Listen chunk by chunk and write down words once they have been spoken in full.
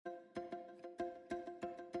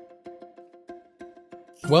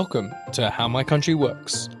Welcome to How My Country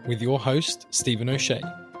Works with your host, Stephen O'Shea,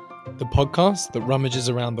 the podcast that rummages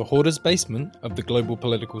around the hoarder's basement of the global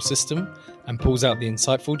political system and pulls out the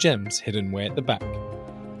insightful gems hidden way at the back.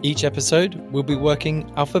 Each episode, we'll be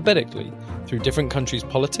working alphabetically through different countries'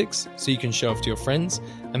 politics so you can show off to your friends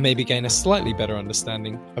and maybe gain a slightly better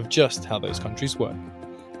understanding of just how those countries work.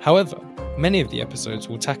 However, many of the episodes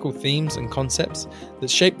will tackle themes and concepts that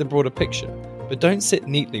shape the broader picture, but don't sit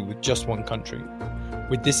neatly with just one country.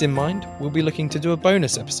 With this in mind, we'll be looking to do a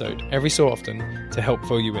bonus episode every so often to help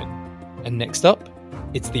fill you in. And next up,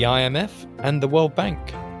 it's the IMF and the World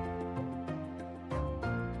Bank.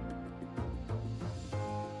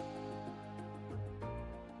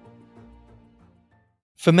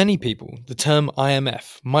 For many people, the term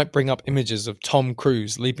IMF might bring up images of Tom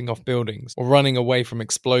Cruise leaping off buildings or running away from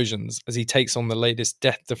explosions as he takes on the latest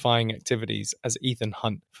death-defying activities as Ethan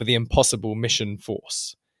Hunt for the Impossible Mission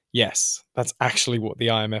Force. Yes, that's actually what the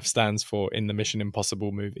IMF stands for in the Mission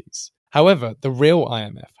Impossible movies. However, the real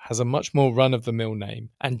IMF has a much more run-of-the-mill name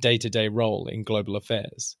and day-to-day role in global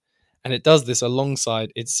affairs, and it does this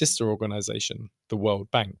alongside its sister organisation, the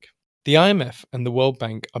World Bank. The IMF and the World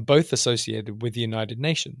Bank are both associated with the United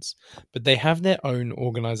Nations, but they have their own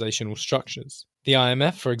organisational structures. The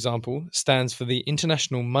IMF, for example, stands for the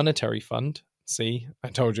International Monetary Fund. See, I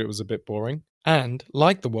told you it was a bit boring. And,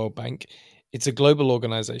 like the World Bank, it's a global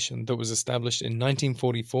organisation that was established in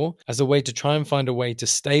 1944 as a way to try and find a way to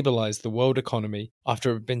stabilise the world economy after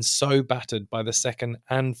it had been so battered by the Second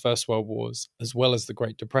and First World Wars, as well as the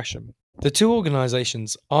Great Depression. The two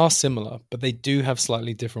organisations are similar, but they do have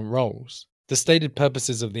slightly different roles. The stated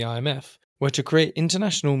purposes of the IMF were to create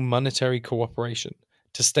international monetary cooperation,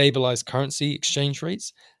 to stabilise currency exchange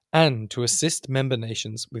rates, and to assist member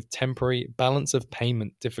nations with temporary balance of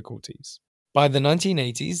payment difficulties. By the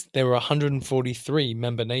 1980s, there were 143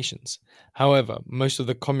 member nations. However, most of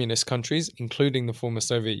the communist countries, including the former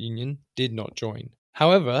Soviet Union, did not join.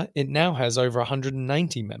 However, it now has over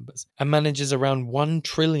 190 members and manages around $1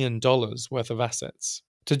 trillion worth of assets.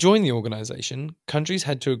 To join the organisation, countries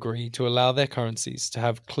had to agree to allow their currencies to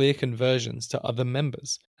have clear conversions to other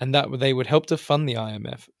members, and that they would help to fund the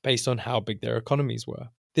IMF based on how big their economies were.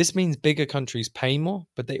 This means bigger countries pay more,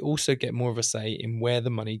 but they also get more of a say in where the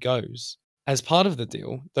money goes. As part of the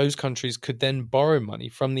deal, those countries could then borrow money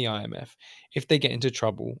from the IMF if they get into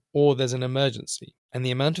trouble or there's an emergency, and the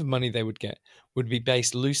amount of money they would get would be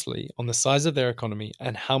based loosely on the size of their economy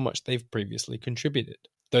and how much they've previously contributed,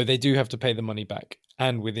 though they do have to pay the money back,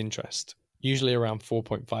 and with interest, usually around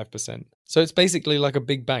 4.5%. So it's basically like a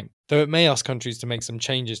big bank, though it may ask countries to make some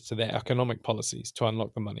changes to their economic policies to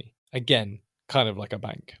unlock the money. Again, kind of like a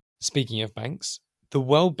bank. Speaking of banks, the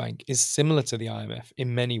World Bank is similar to the IMF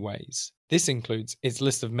in many ways. This includes its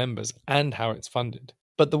list of members and how it's funded.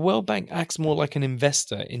 But the World Bank acts more like an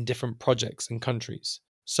investor in different projects and countries.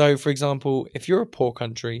 So, for example, if you're a poor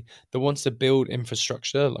country that wants to build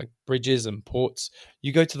infrastructure like bridges and ports,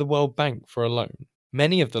 you go to the World Bank for a loan.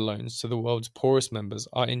 Many of the loans to the world's poorest members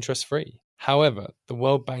are interest-free. However, the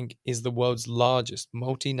World Bank is the world's largest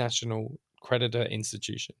multinational creditor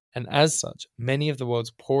institution, and as such, many of the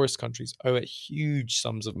world's poorest countries owe it huge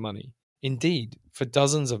sums of money. Indeed, for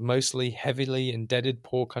dozens of mostly heavily indebted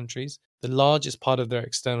poor countries, the largest part of their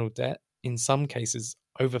external debt, in some cases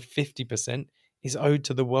over 50%, is owed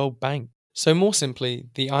to the World Bank. So more simply,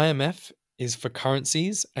 the IMF is for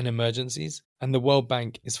currencies and emergencies, and the World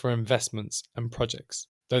Bank is for investments and projects,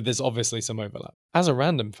 though there's obviously some overlap. As a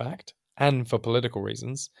random fact, and for political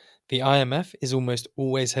reasons, the IMF is almost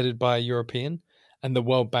always headed by a European and the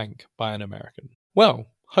World Bank by an American. Well,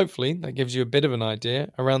 hopefully that gives you a bit of an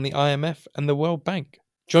idea around the IMF and the World Bank.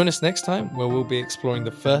 Join us next time where we'll be exploring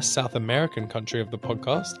the first South American country of the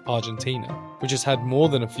podcast, Argentina, which has had more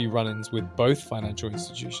than a few run-ins with both financial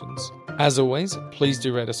institutions. As always, please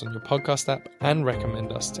do rate us on your podcast app and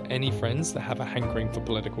recommend us to any friends that have a hankering for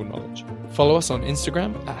political knowledge. Follow us on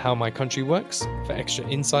Instagram at How My Country Works for extra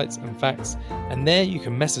insights and facts, and there you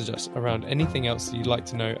can message us around anything else that you'd like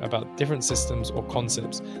to know about different systems or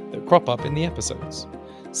concepts that crop up in the episodes.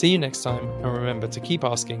 See you next time, and remember to keep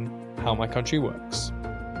asking how my country works.